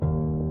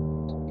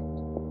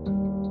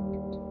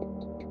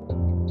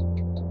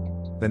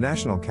The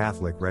National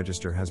Catholic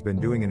Register has been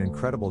doing an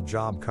incredible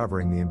job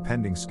covering the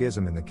impending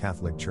schism in the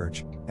Catholic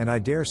Church, and I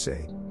dare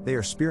say, they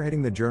are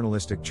spearheading the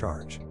journalistic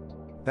charge.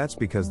 That's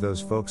because those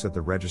folks at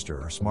the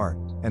Register are smart,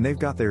 and they've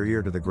got their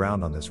ear to the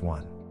ground on this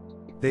one.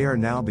 They are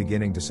now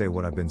beginning to say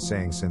what I've been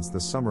saying since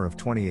the summer of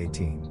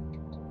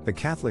 2018. The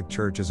Catholic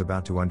Church is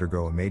about to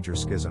undergo a major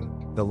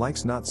schism, the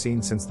likes not seen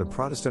since the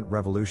Protestant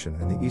Revolution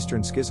and the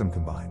Eastern Schism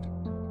combined.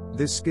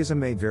 This schism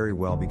may very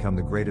well become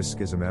the greatest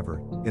schism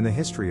ever, in the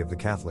history of the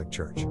Catholic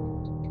Church.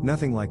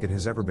 Nothing like it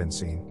has ever been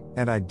seen,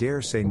 and I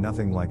dare say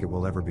nothing like it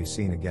will ever be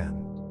seen again.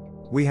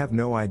 We have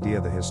no idea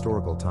the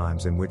historical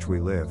times in which we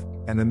live,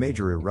 and the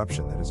major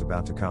eruption that is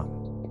about to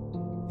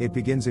come. It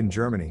begins in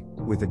Germany,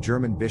 with the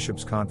German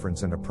Bishops'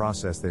 Conference and a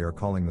process they are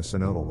calling the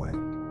Synodal Way.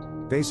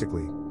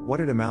 Basically,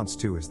 what it amounts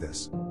to is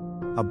this.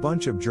 A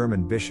bunch of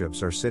German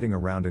bishops are sitting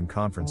around in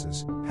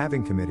conferences,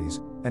 having committees,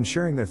 and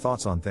sharing their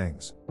thoughts on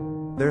things.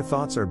 Their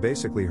thoughts are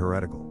basically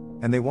heretical,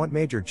 and they want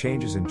major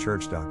changes in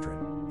church doctrine,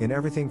 in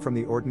everything from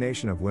the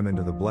ordination of women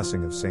to the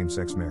blessing of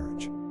same-sex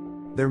marriage.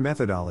 Their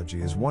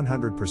methodology is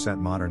 100%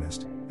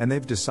 modernist, and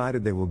they've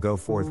decided they will go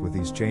forth with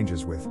these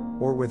changes with,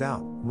 or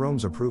without,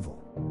 Rome's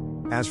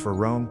approval. As for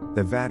Rome,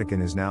 the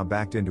Vatican is now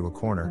backed into a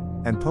corner,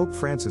 and Pope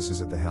Francis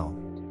is at the helm.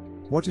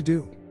 What to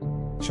do?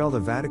 Shall the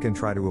Vatican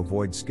try to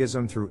avoid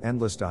schism through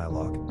endless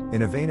dialogue,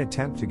 in a vain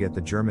attempt to get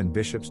the German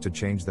bishops to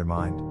change their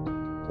mind?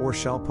 Or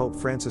shall Pope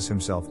Francis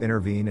himself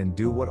intervene and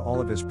do what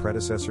all of his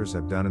predecessors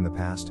have done in the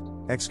past,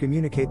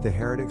 excommunicate the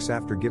heretics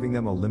after giving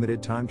them a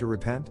limited time to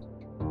repent?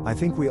 I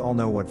think we all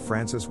know what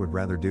Francis would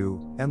rather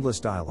do, endless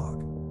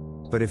dialogue.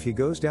 But if he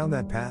goes down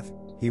that path,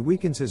 he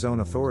weakens his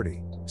own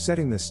authority,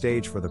 setting the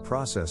stage for the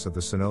process of the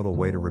synodal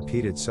way to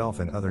repeat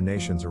itself in other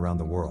nations around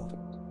the world.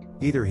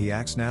 Either he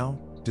acts now,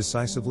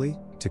 decisively,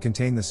 to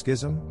contain the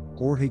schism,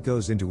 or he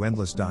goes into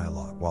endless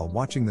dialogue while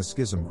watching the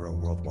schism grow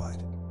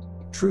worldwide.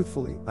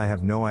 Truthfully, I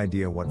have no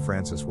idea what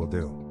Francis will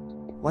do.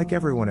 Like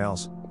everyone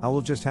else, I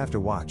will just have to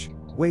watch,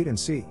 wait and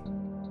see.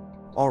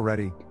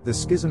 Already, the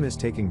schism is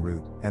taking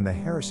root, and the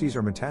heresies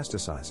are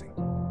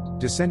metastasizing.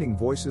 Dissenting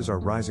voices are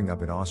rising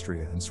up in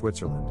Austria and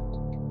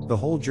Switzerland. The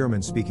whole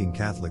German-speaking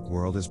Catholic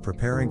world is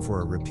preparing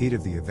for a repeat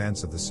of the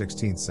events of the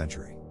 16th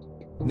century.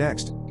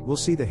 Next, we'll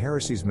see the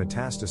heresies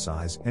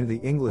metastasize into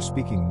the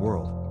English-speaking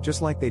world,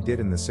 just like they did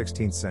in the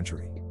 16th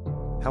century.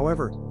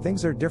 However,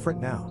 things are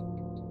different now.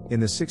 In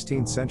the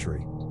 16th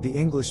century, the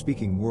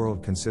English-speaking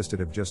world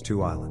consisted of just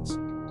 2 islands.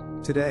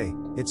 Today,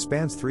 it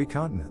spans 3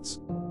 continents.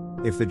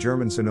 If the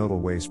German synodal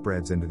way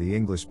spreads into the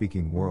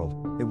English-speaking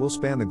world, it will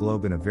span the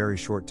globe in a very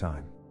short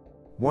time.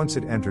 Once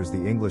it enters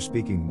the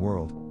English-speaking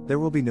world, there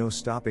will be no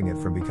stopping it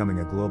from becoming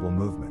a global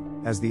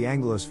movement, as the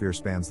Anglosphere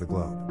spans the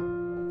globe.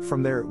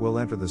 From there it will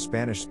enter the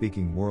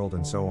Spanish-speaking world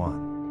and so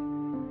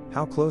on.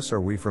 How close are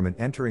we from it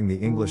entering the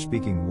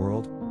English-speaking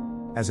world?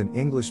 As an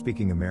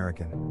English-speaking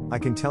American, I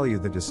can tell you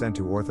the descent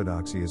to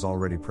orthodoxy is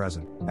already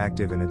present,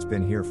 active, and it's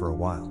been here for a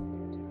while.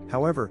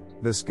 However,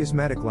 the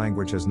schismatic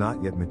language has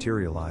not yet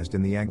materialized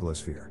in the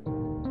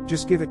Anglosphere.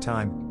 Just give it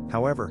time,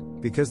 however,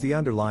 because the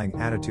underlying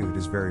attitude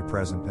is very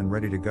present and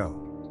ready to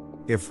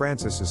go. If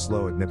Francis is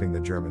slow at nipping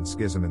the German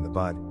schism in the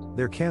bud,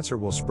 their cancer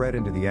will spread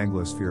into the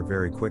Anglosphere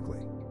very quickly.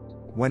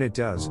 When it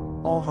does,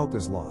 all hope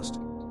is lost.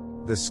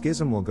 The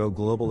schism will go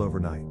global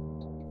overnight.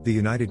 The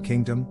United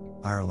Kingdom,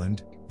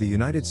 Ireland, the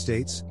United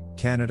States,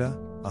 Canada,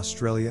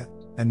 Australia,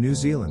 and New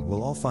Zealand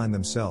will all find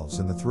themselves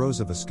in the throes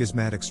of a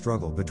schismatic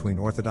struggle between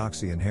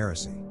orthodoxy and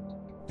heresy.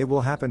 It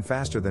will happen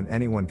faster than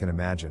anyone can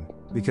imagine,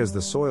 because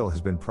the soil has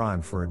been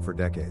primed for it for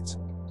decades.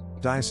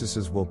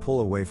 Dioceses will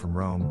pull away from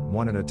Rome,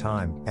 one at a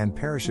time, and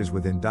parishes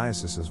within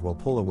dioceses will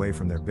pull away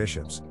from their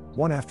bishops,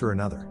 one after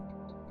another.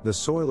 The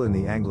soil in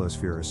the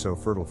Anglosphere is so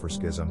fertile for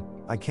schism,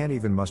 I can't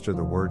even muster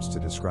the words to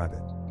describe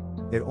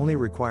it. It only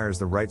requires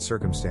the right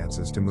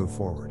circumstances to move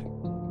forward.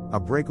 A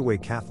breakaway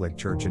Catholic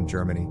Church in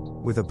Germany,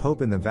 with a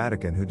Pope in the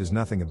Vatican who does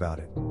nothing about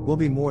it, will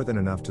be more than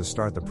enough to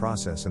start the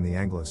process in the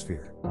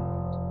Anglosphere.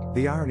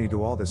 The irony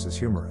to all this is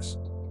humorous.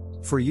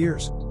 For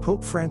years,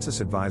 Pope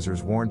Francis'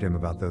 advisors warned him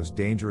about those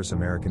dangerous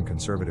American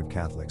conservative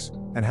Catholics,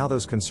 and how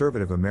those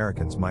conservative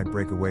Americans might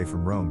break away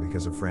from Rome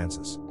because of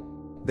Francis.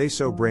 They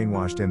so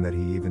brainwashed him that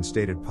he even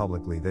stated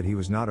publicly that he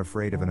was not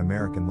afraid of an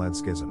American-led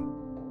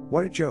schism.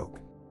 What a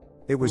joke.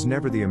 It was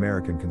never the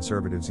American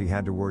conservatives he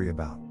had to worry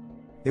about.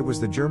 It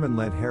was the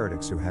German-led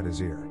heretics who had his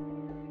ear.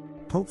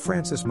 Pope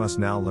Francis must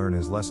now learn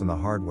his lesson the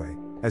hard way,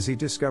 as he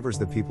discovers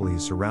the people he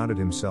surrounded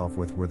himself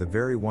with were the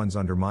very ones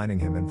undermining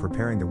him and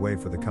preparing the way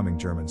for the coming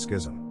German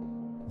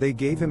schism. They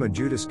gave him a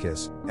Judas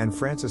kiss, and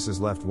Francis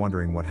is left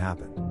wondering what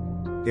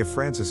happened. If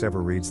Francis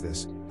ever reads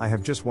this, I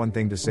have just one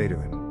thing to say to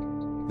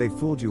him. They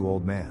fooled you,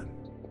 old man.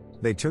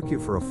 They took you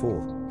for a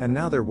fool, and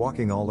now they're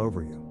walking all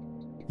over you.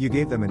 You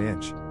gave them an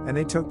inch, and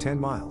they took 10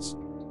 miles.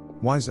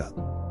 Wise up.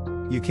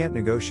 You can't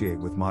negotiate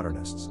with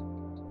modernists.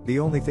 The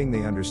only thing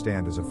they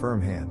understand is a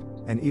firm hand,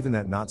 and even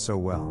that not so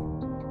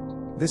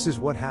well. This is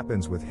what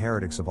happens with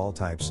heretics of all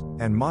types,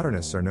 and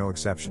modernists are no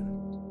exception.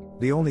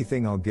 The only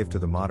thing I'll give to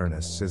the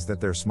modernists is that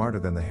they're smarter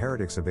than the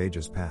heretics of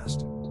ages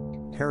past.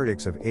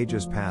 heretics of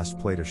ages past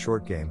played a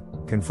short game,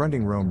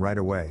 confronting Rome right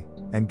away,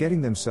 and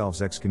getting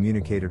themselves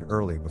excommunicated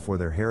early before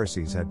their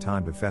heresies had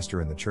time to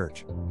fester in the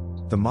church.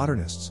 The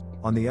modernists,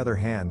 on the other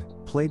hand,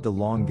 played the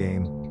long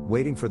game,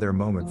 waiting for their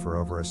moment for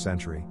over a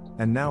century,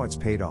 and now it's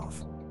paid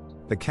off.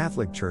 The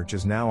Catholic Church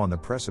is now on the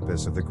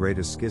precipice of the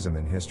greatest schism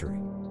in history.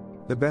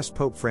 The best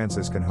Pope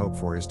Francis can hope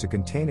for is to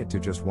contain it to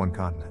just one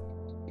continent.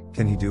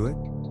 Can he do it?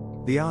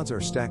 The odds are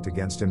stacked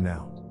against him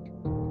now.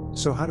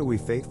 So how do we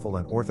faithful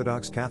and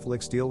Orthodox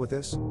Catholics deal with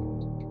this?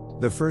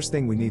 The first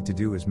thing we need to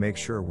do is make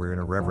sure we're in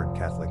a reverent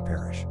Catholic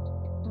parish.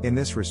 In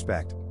this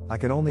respect, I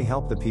can only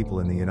help the people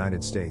in the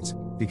United States,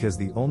 because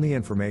the only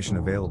information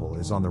available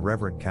is on the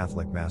Reverent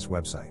Catholic Mass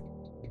website.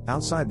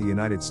 Outside the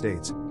United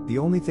States, the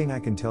only thing I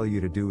can tell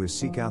you to do is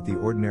seek out the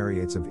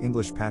Ordinariates of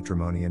English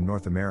Patrimony in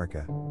North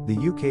America,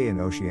 the UK and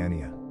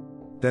Oceania.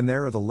 Then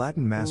there are the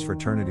Latin Mass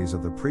fraternities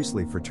of the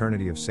Priestly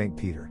Fraternity of St.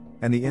 Peter,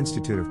 and the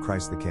Institute of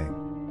Christ the King.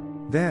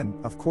 Then,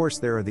 of course,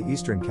 there are the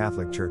Eastern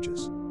Catholic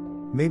Churches.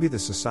 Maybe the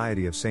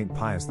Society of St.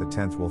 Pius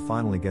X will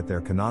finally get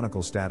their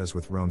canonical status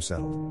with Rome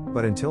settled,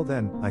 but until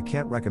then, I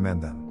can't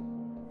recommend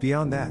them.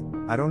 Beyond that,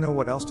 I don't know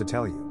what else to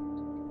tell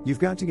you. You've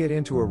got to get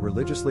into a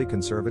religiously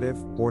conservative,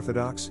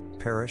 Orthodox,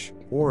 parish,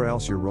 or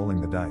else you're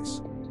rolling the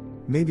dice.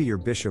 Maybe your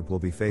bishop will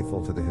be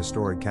faithful to the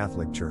historic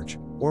Catholic Church,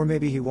 or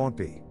maybe he won't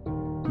be.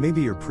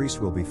 Maybe your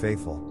priest will be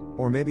faithful,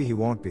 or maybe he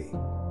won't be.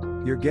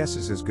 Your guess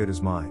is as good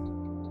as mine.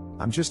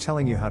 I'm just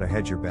telling you how to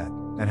hedge your bet,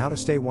 and how to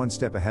stay one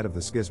step ahead of the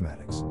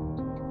schismatics.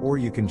 Or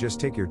you can just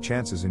take your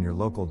chances in your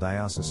local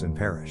diocesan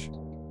parish.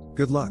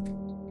 Good luck.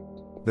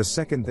 The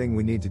second thing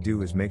we need to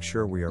do is make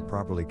sure we are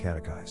properly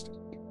catechized.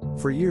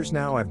 For years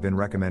now I've been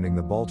recommending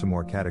the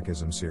Baltimore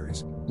Catechism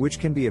series, which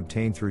can be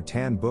obtained through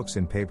Tan Books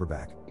in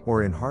paperback,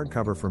 or in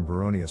hardcover from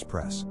Baronius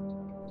Press.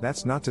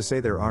 That's not to say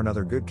there aren't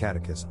other good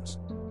catechisms.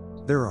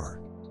 There are.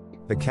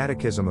 The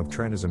Catechism of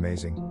Trent is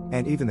amazing,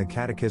 and even the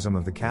Catechism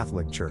of the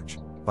Catholic Church,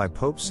 by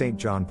Pope St.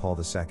 John Paul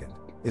II,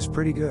 is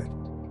pretty good.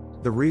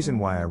 The reason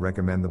why I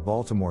recommend the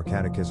Baltimore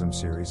Catechism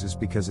series is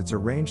because it's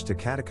arranged to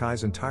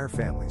catechize entire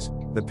families,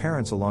 the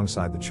parents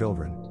alongside the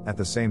children, at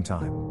the same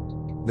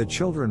time. The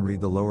children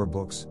read the lower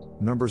books,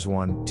 numbers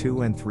 1,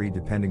 2 and 3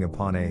 depending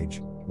upon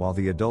age, while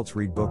the adults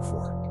read book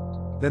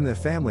 4. Then the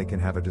family can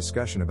have a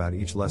discussion about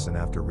each lesson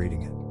after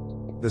reading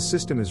it. The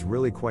system is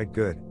really quite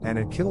good, and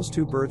it kills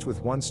two birds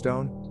with one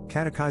stone,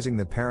 catechizing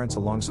the parents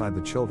alongside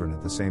the children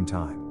at the same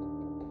time.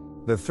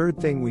 The third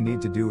thing we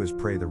need to do is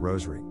pray the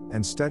Rosary,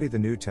 and study the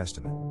New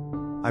Testament.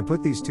 I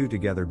put these two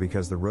together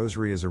because the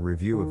Rosary is a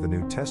review of the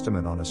New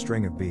Testament on a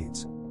string of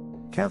beads.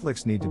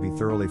 Catholics need to be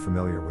thoroughly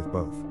familiar with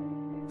both.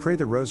 Pray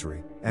the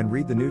Rosary, and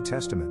read the New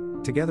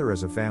Testament, together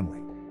as a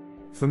family.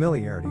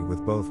 Familiarity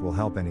with both will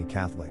help any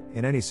Catholic,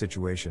 in any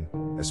situation,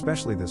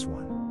 especially this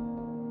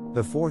one.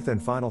 The fourth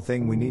and final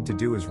thing we need to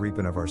do is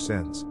repent of our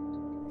sins.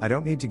 I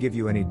don't need to give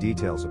you any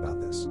details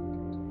about this.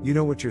 You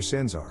know what your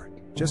sins are,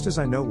 just as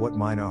I know what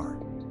mine are.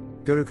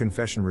 Go to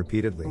confession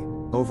repeatedly,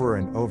 over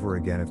and over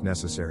again if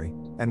necessary,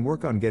 and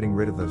work on getting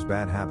rid of those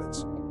bad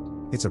habits.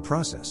 It's a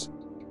process.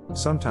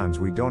 Sometimes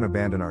we don't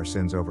abandon our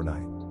sins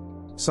overnight.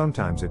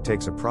 Sometimes it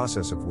takes a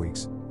process of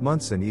weeks,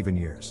 months and even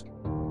years.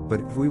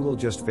 But if we will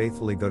just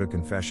faithfully go to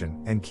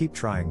confession and keep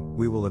trying,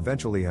 we will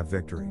eventually have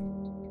victory.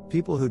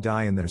 People who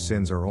die in their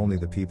sins are only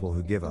the people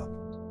who give up.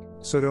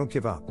 So don't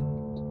give up.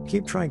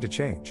 Keep trying to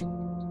change.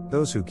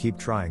 Those who keep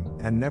trying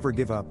and never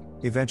give up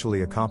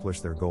eventually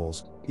accomplish their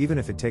goals, even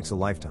if it takes a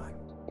lifetime.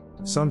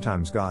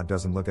 Sometimes God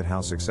doesn't look at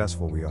how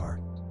successful we are.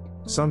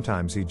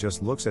 Sometimes He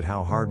just looks at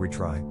how hard we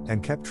try,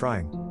 and kept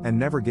trying, and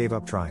never gave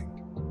up trying.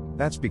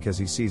 That's because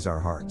He sees our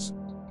hearts.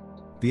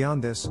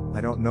 Beyond this,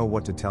 I don't know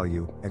what to tell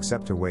you,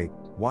 except to wait,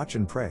 watch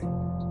and pray.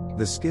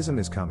 The schism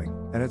is coming,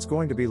 and it's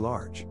going to be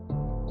large.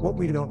 What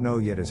we don't know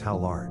yet is how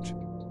large.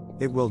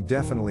 It will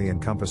definitely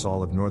encompass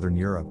all of Northern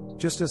Europe,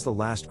 just as the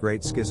last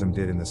great schism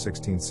did in the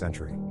 16th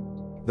century.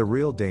 The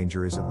real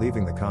danger is at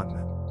leaving the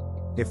continent.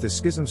 If the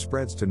schism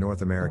spreads to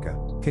North America,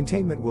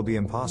 containment will be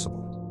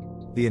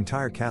impossible. The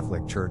entire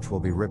Catholic Church will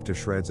be ripped to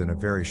shreds in a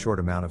very short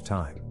amount of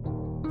time.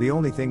 The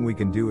only thing we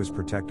can do is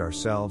protect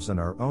ourselves and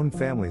our own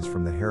families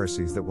from the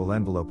heresies that will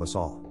envelope us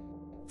all.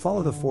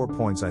 Follow the 4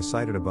 points I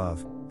cited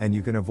above, and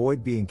you can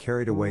avoid being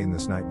carried away in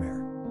this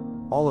nightmare.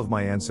 All of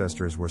my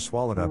ancestors were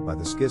swallowed up by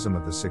the schism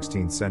of the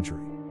 16th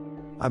century.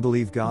 I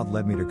believe God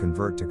led me to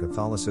convert to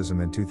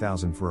Catholicism in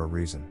 2000 for a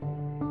reason.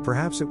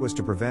 Perhaps it was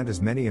to prevent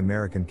as many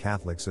American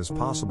Catholics as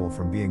possible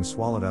from being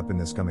swallowed up in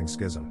this coming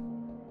schism.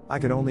 I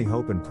can only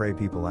hope and pray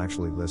people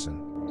actually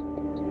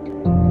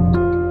listen.